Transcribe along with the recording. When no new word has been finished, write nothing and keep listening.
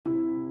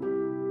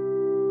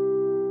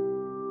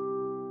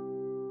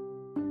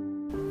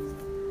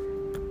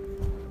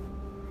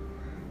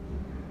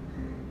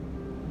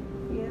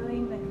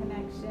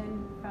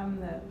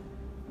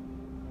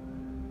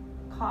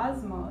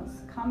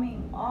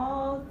coming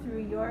all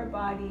through your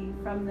body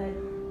from the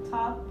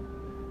top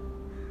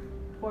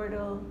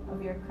portal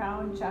of your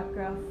crown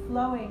chakra,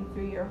 flowing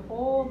through your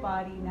whole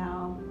body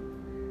now.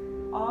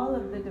 All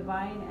of the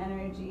divine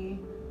energy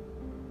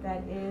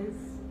that is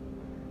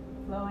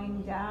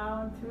flowing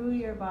down through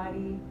your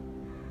body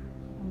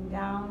and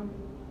down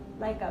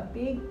like a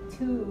big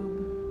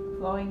tube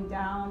flowing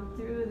down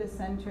through the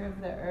center of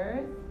the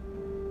earth.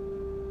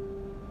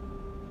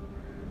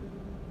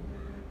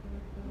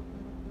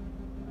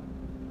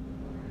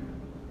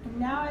 And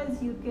now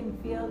as you can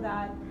feel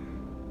that,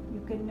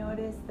 you can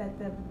notice that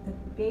the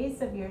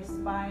base of your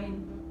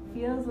spine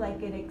feels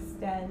like it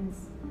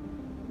extends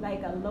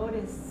like a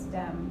lotus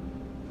stem,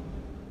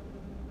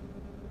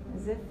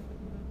 as if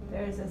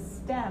there's a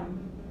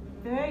stem,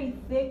 very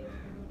thick,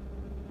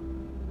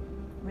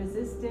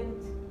 resistant,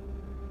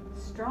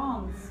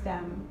 strong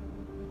stem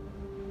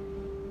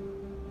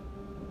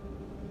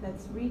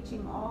that's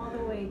reaching all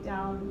the way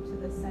down to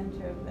the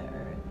center of the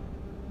earth.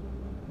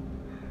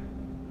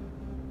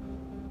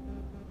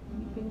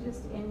 You can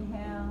just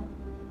inhale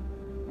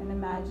and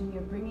imagine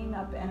you're bringing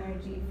up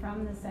energy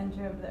from the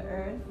center of the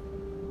earth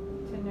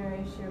to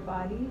nourish your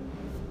body.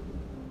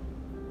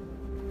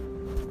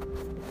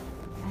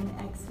 And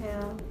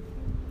exhale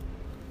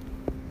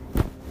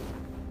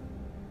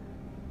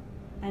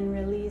and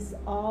release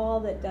all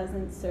that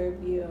doesn't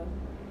serve you.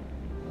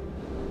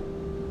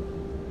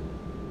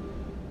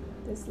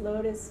 This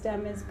lotus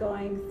stem is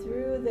going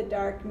through the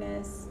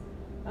darkness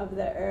of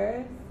the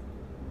earth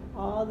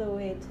all the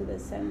way to the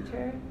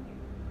center.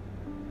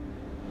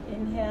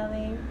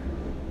 Inhaling,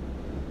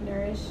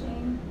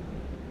 nourishing.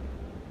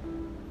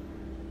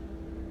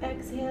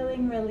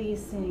 Exhaling,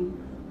 releasing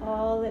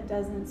all that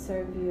doesn't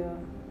serve you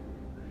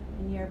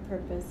and your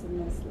purpose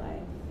in this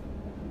life.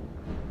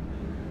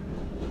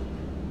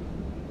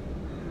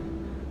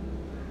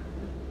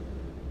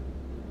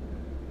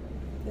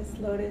 This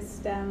lotus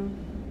stem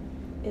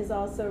is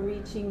also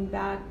reaching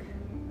back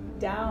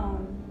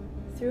down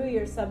through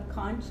your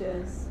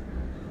subconscious,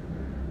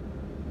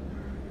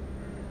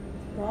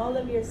 through all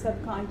of your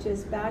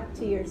subconscious back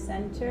to your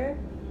center,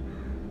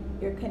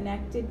 your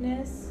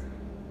connectedness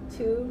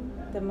to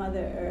the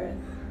Mother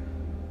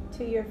Earth,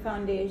 to your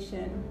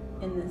foundation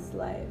in this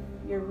life,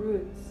 your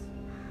roots.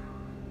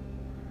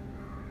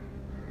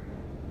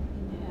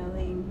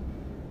 Inhaling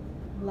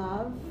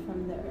love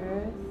from the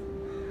earth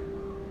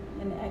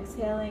and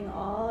exhaling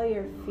all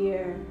your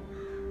fear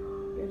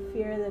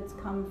that's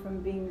come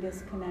from being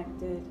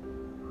disconnected.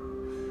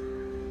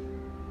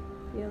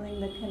 Feeling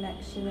the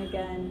connection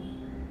again.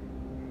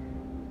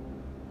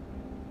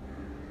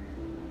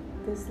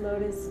 This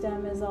lotus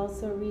stem is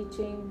also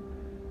reaching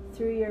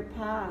through your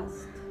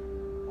past,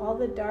 all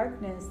the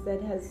darkness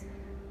that has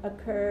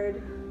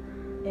occurred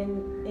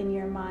in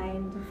your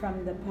mind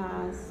from the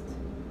past.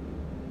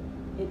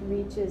 It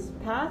reaches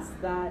past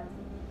that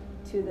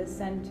to the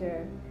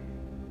center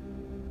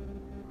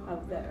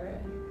of the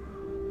earth.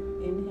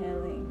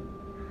 Inhaling,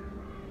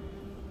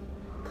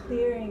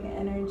 clearing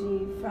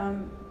energy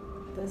from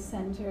the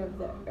center of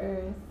the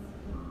earth,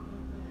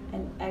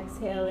 and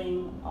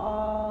exhaling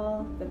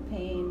all the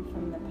pain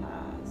from the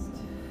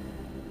past.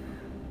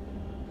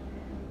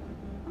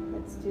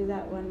 Let's do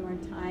that one more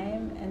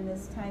time, and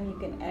this time you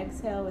can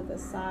exhale with a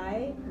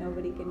sigh.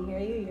 Nobody can hear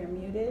you, you're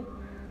muted.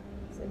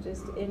 So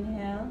just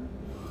inhale,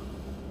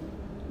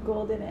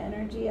 golden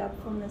energy up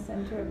from the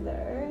center of the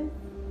earth,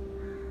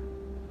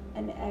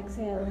 and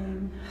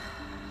exhaling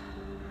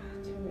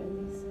to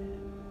release it.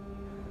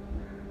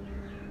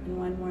 And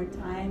one more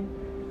time,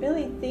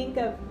 really think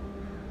of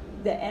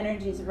the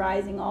energies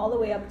rising all the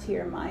way up to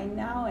your mind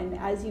now, and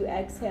as you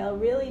exhale,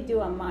 really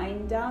do a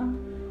mind dump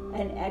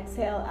and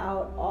exhale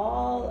out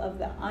all of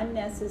the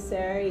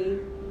unnecessary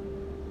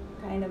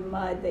kind of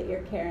mud that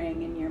you're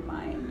carrying in your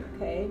mind,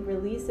 okay?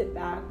 Release it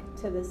back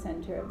to the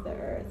center of the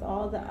earth,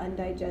 all the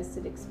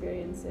undigested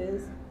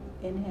experiences.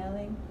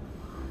 Inhaling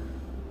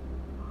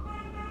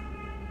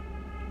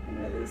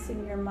and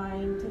releasing your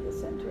mind to the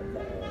center of the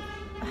earth.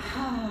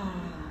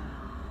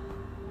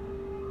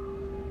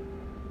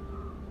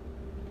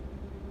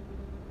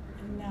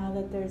 And now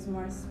that there's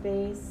more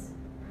space,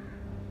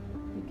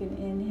 you can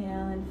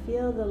inhale and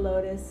feel the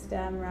lotus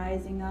stem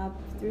rising up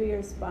through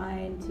your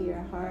spine to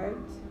your heart.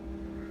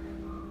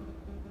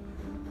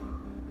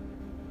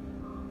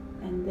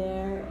 And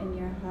there in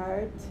your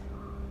heart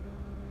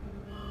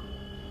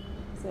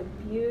is a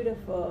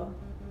beautiful,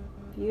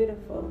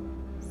 beautiful,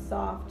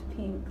 soft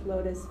pink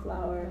lotus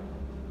flower.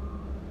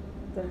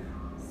 The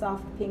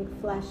soft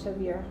pink flesh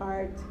of your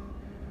heart,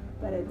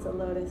 but it's a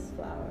lotus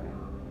flower.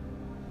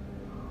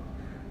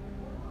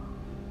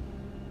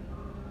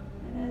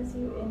 And as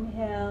you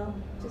inhale,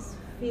 just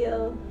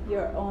feel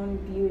your own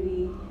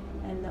beauty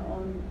and the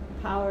own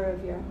power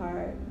of your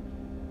heart.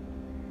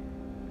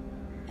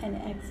 And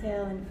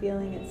exhale and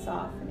feeling it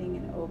softening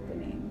and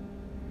opening.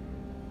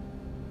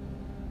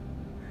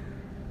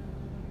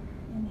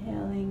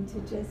 Inhaling to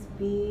just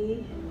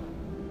be,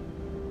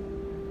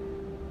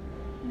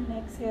 and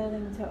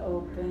exhaling to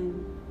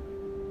open.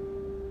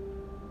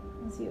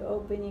 As you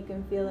open, you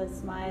can feel a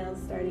smile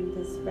starting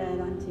to spread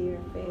onto your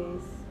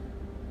face.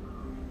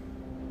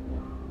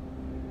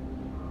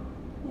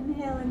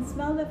 Inhale and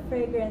smell the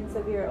fragrance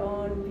of your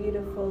own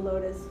beautiful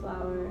lotus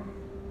flower.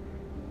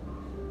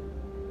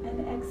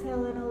 And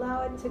exhale and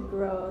allow it to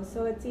grow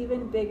so it's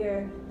even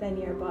bigger than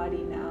your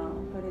body now,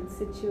 but it's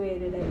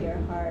situated at your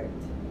heart.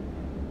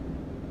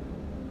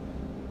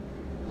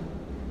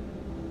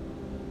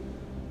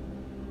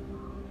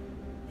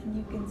 And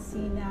you can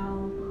see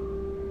now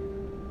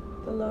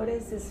the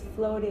lotus is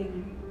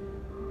floating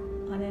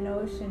on an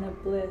ocean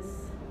of bliss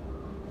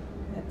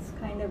that's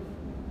kind of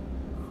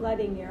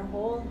flooding your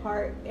whole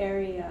heart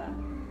area,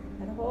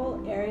 that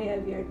whole area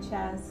of your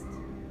chest,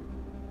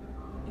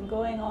 and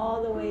going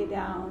all the way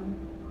down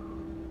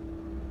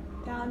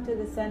to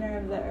the center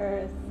of the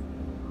earth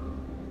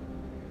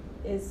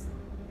is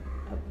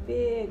a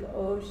big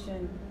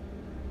ocean,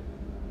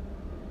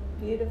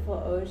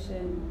 beautiful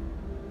ocean,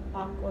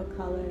 aqua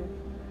color,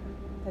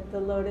 that the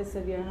lotus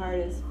of your heart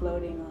is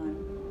floating on.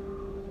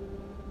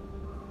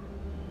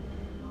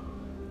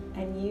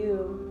 And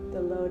you,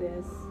 the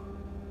lotus,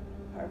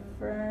 are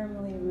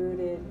firmly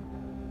rooted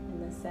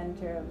in the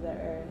center of the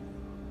earth.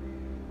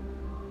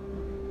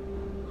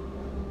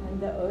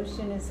 And the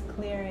ocean is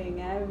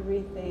clearing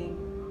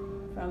everything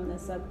from the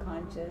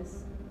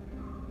subconscious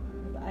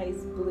with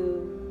ice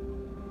blue,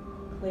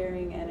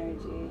 clearing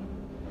energy.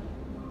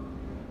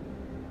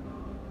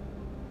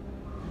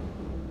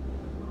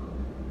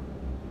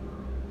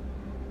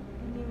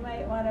 And you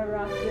might want to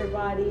rock your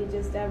body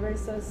just ever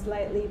so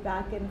slightly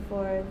back and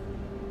forth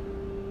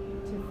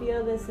to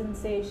feel the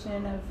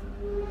sensation of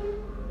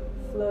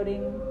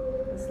floating,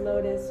 this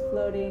lotus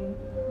floating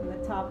on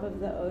the top of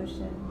the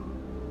ocean.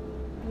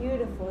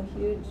 Beautiful,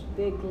 huge,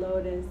 big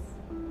lotus,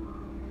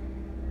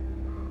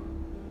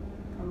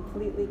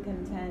 completely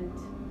content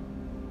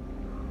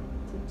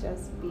to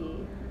just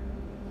be.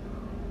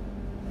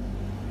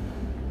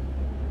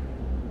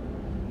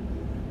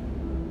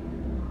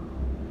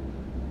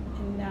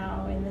 And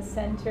now in the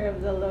center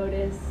of the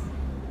lotus,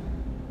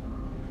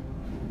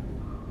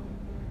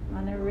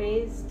 on a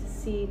raised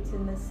seat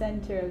in the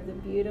center of the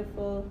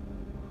beautiful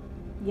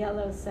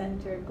yellow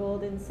center,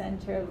 golden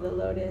center of the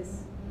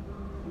lotus,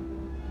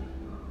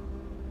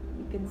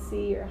 you can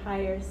see your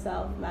higher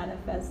self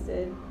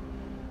manifested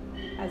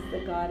as the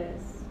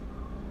goddess,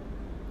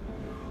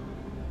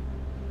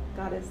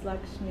 Goddess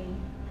Lakshmi,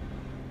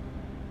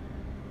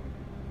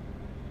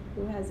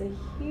 who has a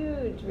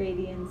huge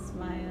radiant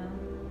smile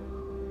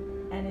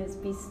and is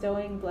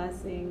bestowing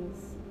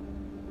blessings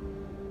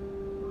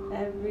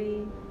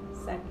every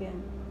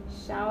second,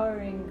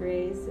 showering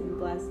grace and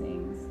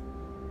blessings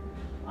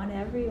on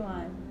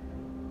everyone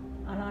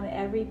and on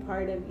every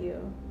part of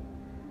you.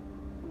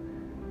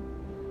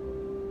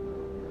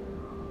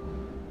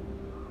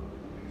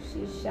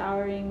 She's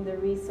showering the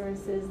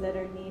resources that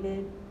are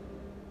needed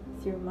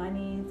through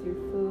money,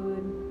 through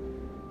food.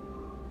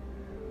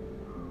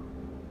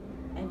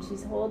 And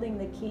she's holding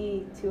the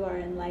key to our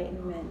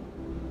enlightenment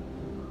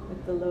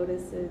with the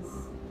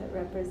lotuses that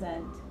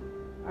represent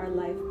our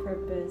life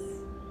purpose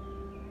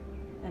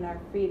and our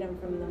freedom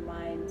from the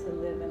mind to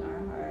live in our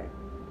heart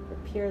for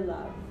pure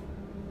love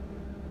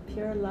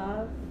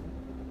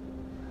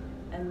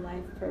and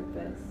life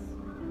purpose.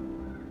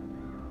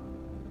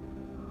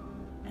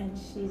 And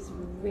she's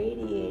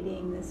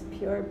radiating this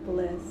pure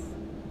bliss.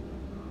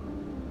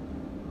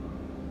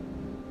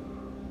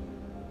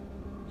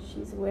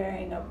 She's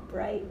wearing a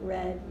bright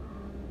red,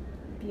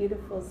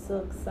 beautiful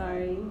silk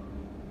sari,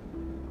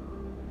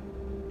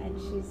 and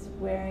she's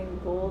wearing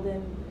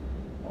golden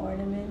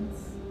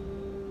ornaments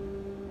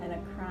and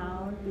a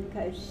crown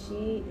because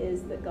she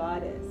is the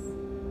goddess,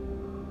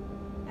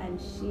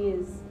 and she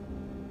is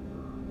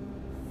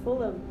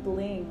full of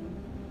bling.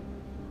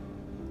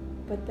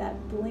 But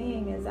that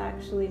bling is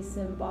actually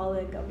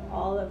symbolic of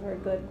all of her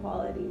good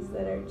qualities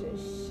that are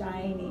just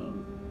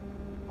shining,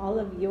 all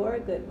of your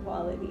good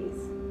qualities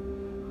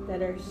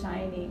that are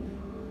shining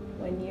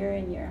when you're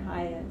in your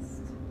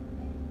highest,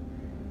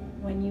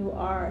 when you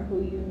are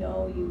who you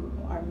know you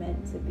are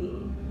meant to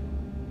be,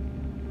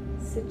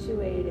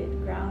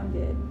 situated,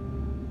 grounded,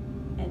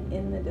 and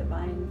in the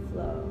divine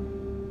flow.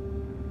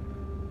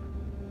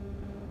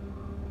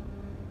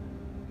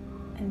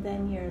 And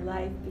then your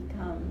life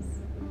becomes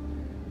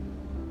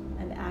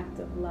an act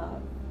of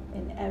love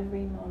in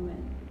every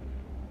moment.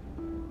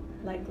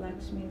 Like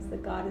Lakshmi is the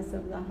goddess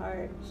of the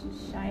heart. She's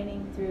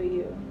shining through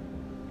you.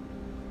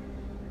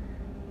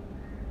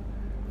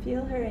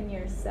 Feel her in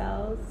your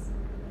cells.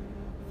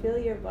 Feel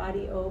your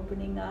body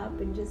opening up,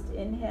 and just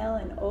inhale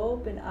and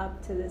open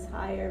up to this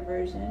higher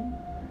version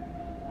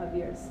of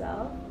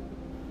yourself.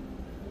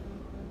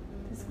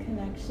 This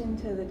connection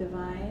to the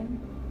divine,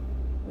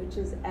 which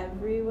is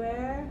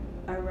everywhere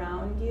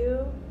around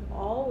you,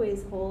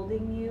 always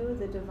holding you.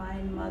 The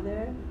Divine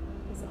Mother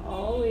is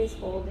always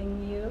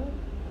holding you,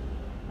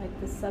 like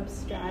the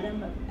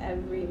substratum of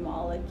every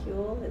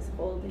molecule is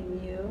holding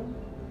you,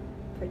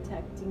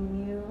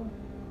 protecting you,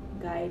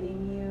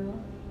 guiding you,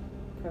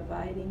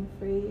 providing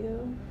for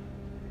you,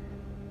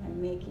 and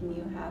making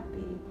you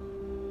happy.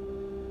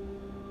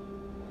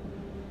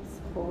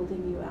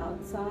 holding you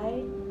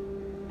outside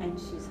and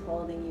she's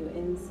holding you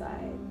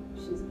inside.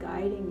 She's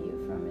guiding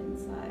you from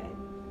inside.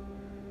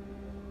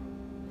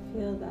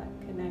 Feel that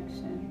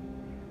connection.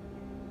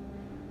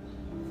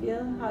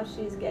 Feel how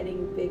she's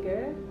getting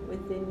bigger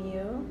within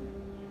you,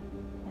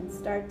 and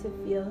start to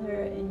feel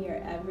her in your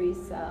every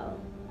cell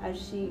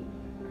as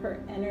her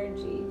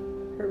energy,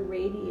 her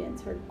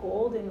radiance, her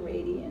golden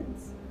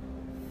radiance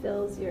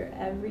fills your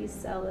every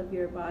cell of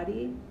your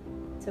body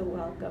to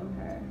welcome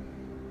her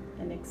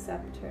and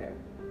accept her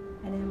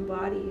and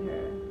embody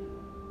her.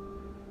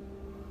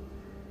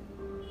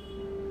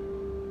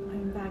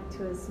 Going back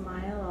to a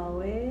smile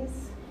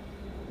always.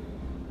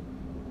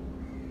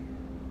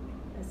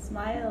 A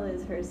smile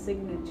is her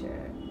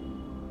signature.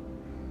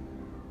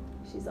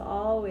 She's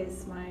always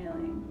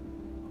smiling.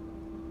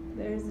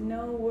 There's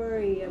no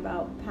worry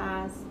about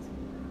past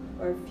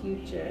or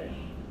future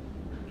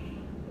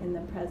in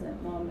the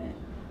present moment.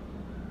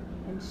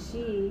 And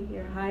she,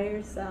 your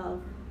higher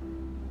self,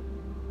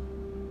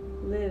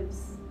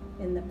 lives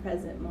in the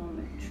present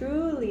moment,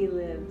 truly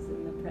lives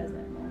in the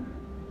present moment.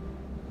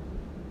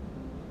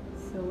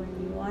 So when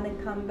you want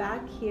to come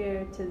back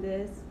here to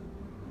this,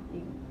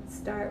 you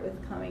start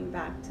with coming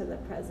back to the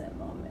present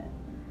moment.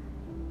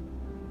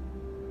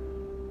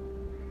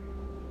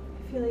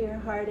 Feel your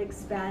heart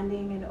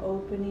expanding and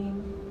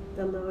opening.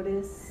 The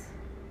lotus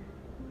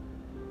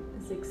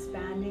is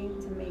expanding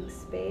to make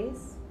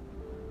space.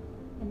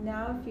 And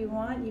now if you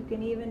want, you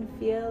can even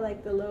feel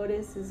like the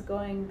lotus is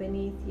going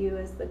beneath you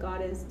as the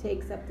goddess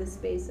takes up the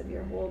space of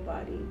your whole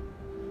body.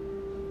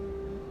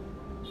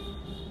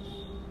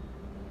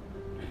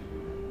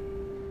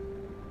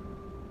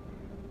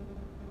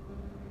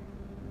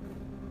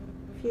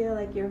 Feel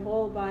like your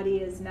whole body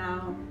is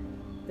now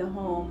the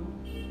home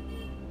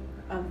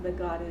of the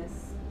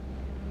goddess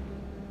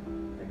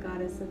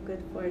of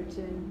good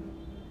fortune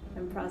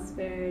and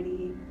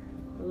prosperity,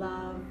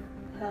 love,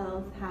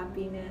 health,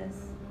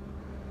 happiness,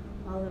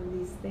 all of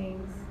these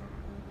things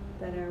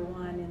that are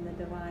one in the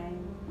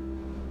divine.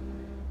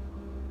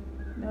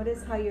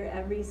 Notice how your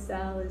every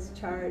cell is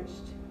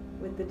charged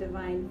with the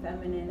divine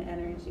feminine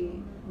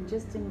energy, and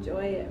just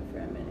enjoy it for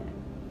a minute.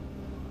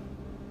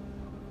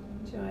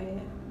 Enjoy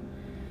it.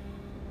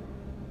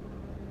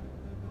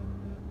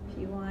 If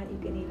you want, you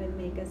can even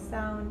make a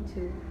sound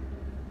to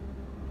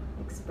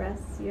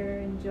express your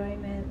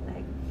enjoyment,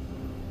 like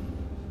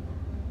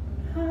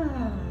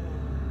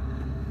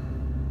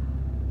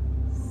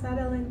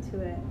settle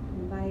into it,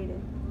 invite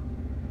it.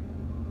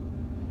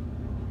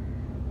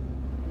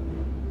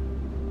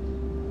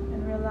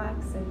 And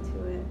relax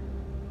into it.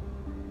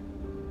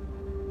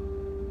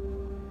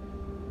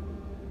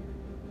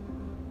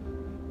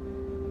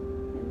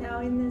 And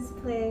now in this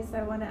place,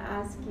 I want to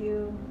ask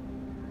you,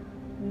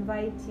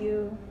 invite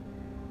you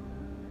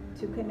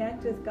to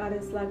connect with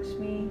Goddess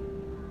Lakshmi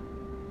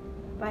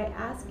by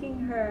asking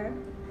her.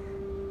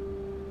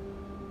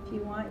 If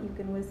you want, you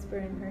can whisper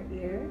in her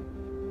ear,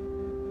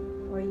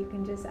 or you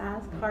can just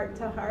ask heart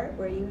to heart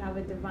where you have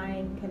a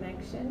divine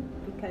connection,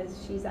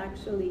 because she's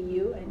actually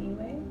you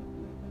anyway.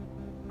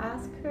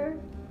 Ask her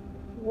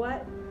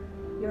what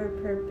your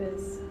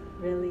purpose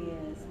really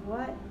is,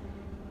 what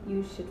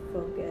you should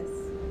focus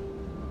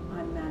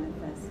on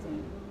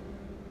manifesting.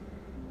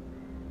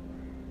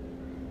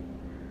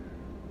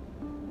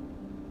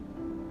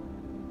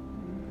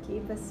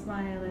 Keep a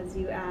smile as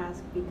you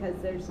ask,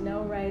 because there's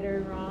no right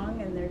or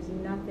wrong and there's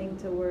nothing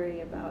to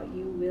worry about.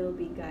 You will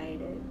be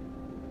guided.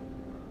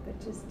 But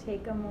just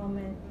take a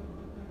moment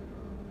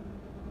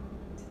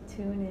to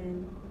tune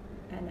in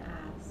and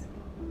ask.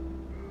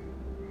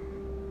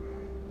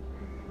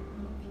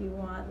 If you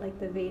want, like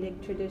the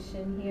Vedic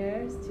tradition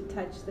here, is to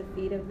touch the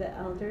feet of the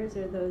elders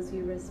or those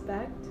you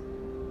respect.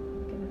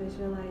 You can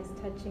visualize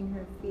touching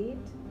her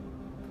feet,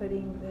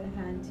 putting the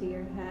hand to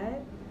your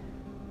head,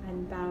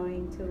 and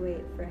bowing to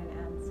wait for an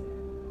answer.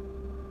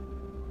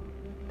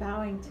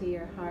 Bowing to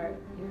your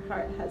heart. Your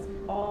heart has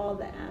all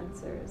the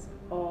answers,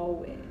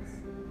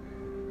 always.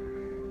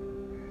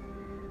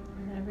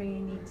 Whenever you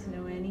need to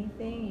know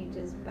anything, you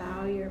just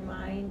bow your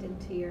mind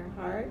into your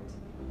heart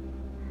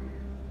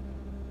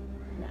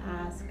and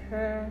ask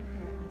her,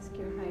 or ask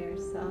your higher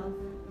self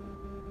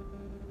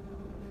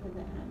for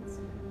the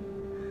answer.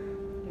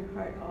 Your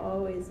heart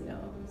always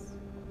knows.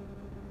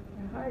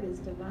 Your heart is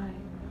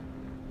divine.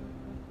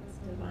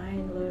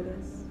 Divine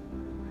lotus.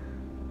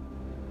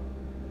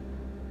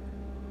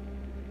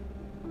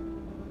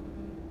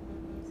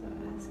 So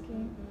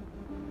asking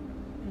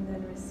and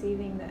then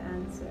receiving the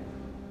answer.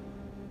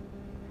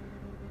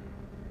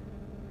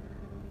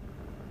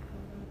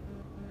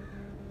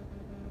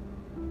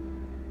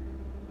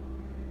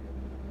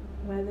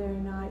 Whether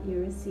or not you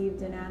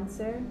received an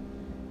answer,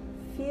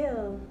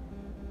 feel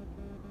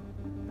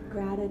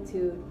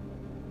gratitude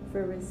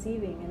for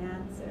receiving an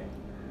answer.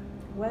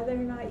 Whether or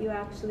not you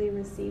actually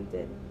received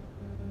it,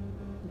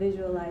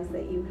 visualize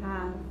that you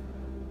have,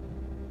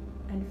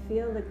 and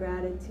feel the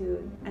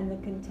gratitude and the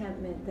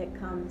contentment that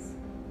comes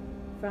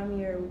from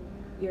your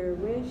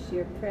wish,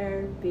 your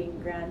prayer being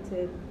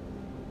granted,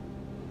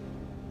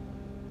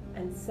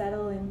 and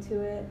settle into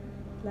it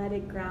Let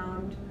it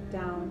ground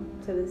down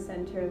to the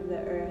center of the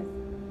earth,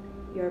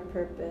 your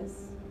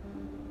purpose,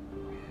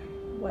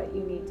 what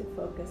you need to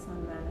focus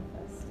on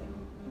manifesting.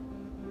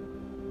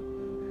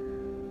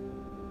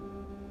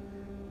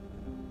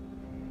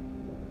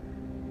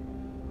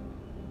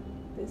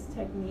 This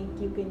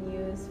technique you can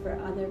use for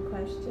other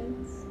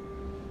questions,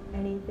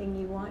 anything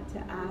you want to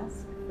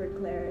ask for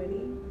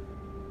clarity.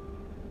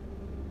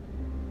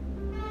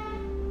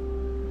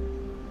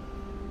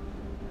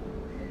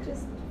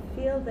 Just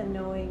feel the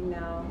knowing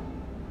now.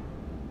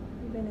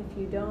 Even if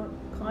you don't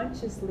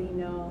consciously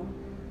know,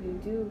 you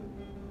do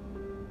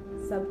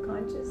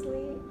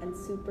subconsciously and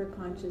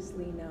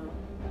superconsciously know.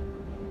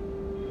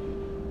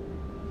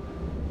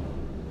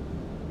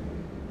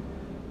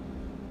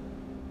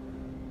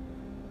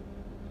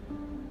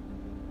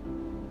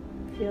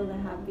 Feel the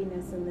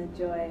happiness and the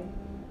joy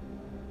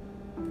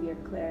of your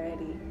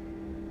clarity.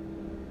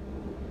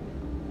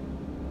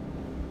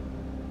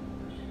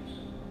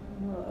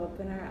 We'll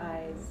open our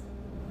eyes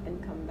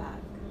and come back.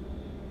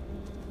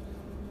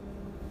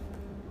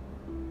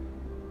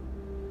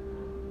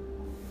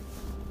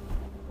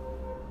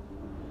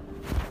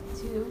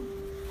 To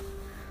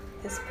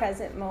this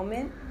present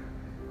moment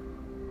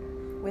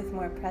with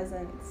more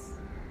presence,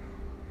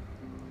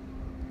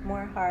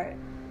 more heart,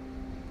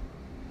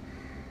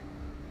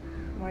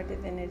 more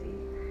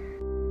divinity.